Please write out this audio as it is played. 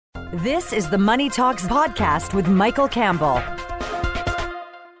This is the Money Talks podcast with Michael Campbell.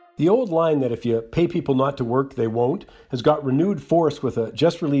 The old line that if you pay people not to work, they won't, has got renewed force with a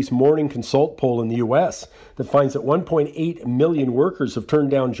just-released Morning Consult poll in the U.S. that finds that 1.8 million workers have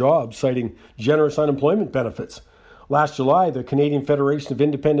turned down jobs, citing generous unemployment benefits. Last July, the Canadian Federation of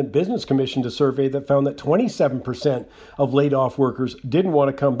Independent Business commissioned a survey that found that 27% of laid-off workers didn't want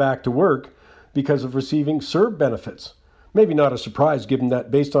to come back to work because of receiving CERB benefits. Maybe not a surprise, given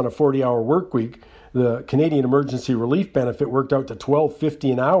that based on a 40-hour work week, the Canadian Emergency Relief Benefit worked out to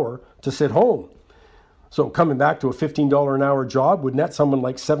 $12.50 an hour to sit home. So coming back to a $15 an hour job would net someone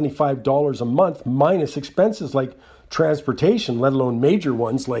like $75 a month minus expenses like transportation, let alone major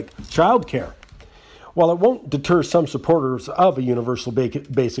ones like childcare. While it won't deter some supporters of a universal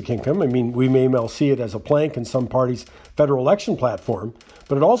basic income, I mean, we may well see it as a plank in some parties' federal election platform,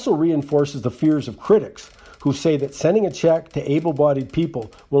 but it also reinforces the fears of critics who say that sending a check to able-bodied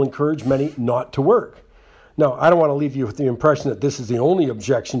people will encourage many not to work. Now, I don't want to leave you with the impression that this is the only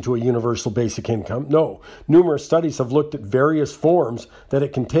objection to a universal basic income. No, numerous studies have looked at various forms that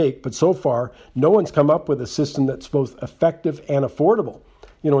it can take, but so far, no one's come up with a system that's both effective and affordable.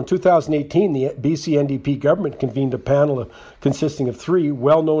 In 2018, the BC NDP government convened a panel consisting of 3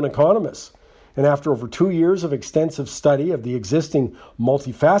 well-known economists. And after over 2 years of extensive study of the existing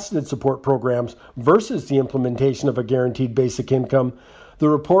multifaceted support programs versus the implementation of a guaranteed basic income, the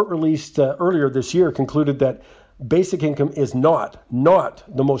report released earlier this year concluded that basic income is not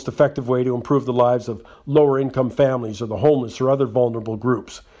the most effective way to improve the lives of lower income families or the homeless or other vulnerable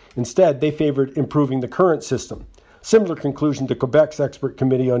groups. Instead, they favored improving the current system. Similar conclusion to Quebec's expert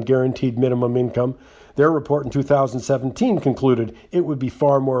committee on guaranteed minimum income. Their report in 2017 concluded it would be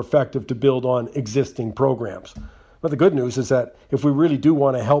far more effective to build on existing programs. But the good news is that if we really do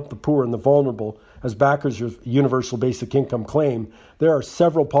want to help the poor and the vulnerable, as backers of universal basic income claim, there are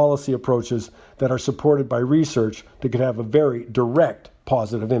several policy approaches that are supported by research that could have a very direct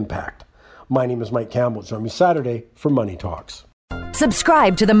positive impact. My name is Mike Campbell. Join me Saturday for Money Talks.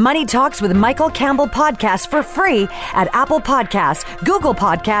 Subscribe to the Money Talks with Michael Campbell podcast for free at Apple Podcasts, Google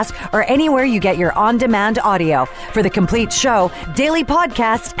Podcasts, or anywhere you get your on-demand audio. For the complete show, daily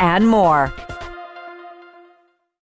podcasts, and more.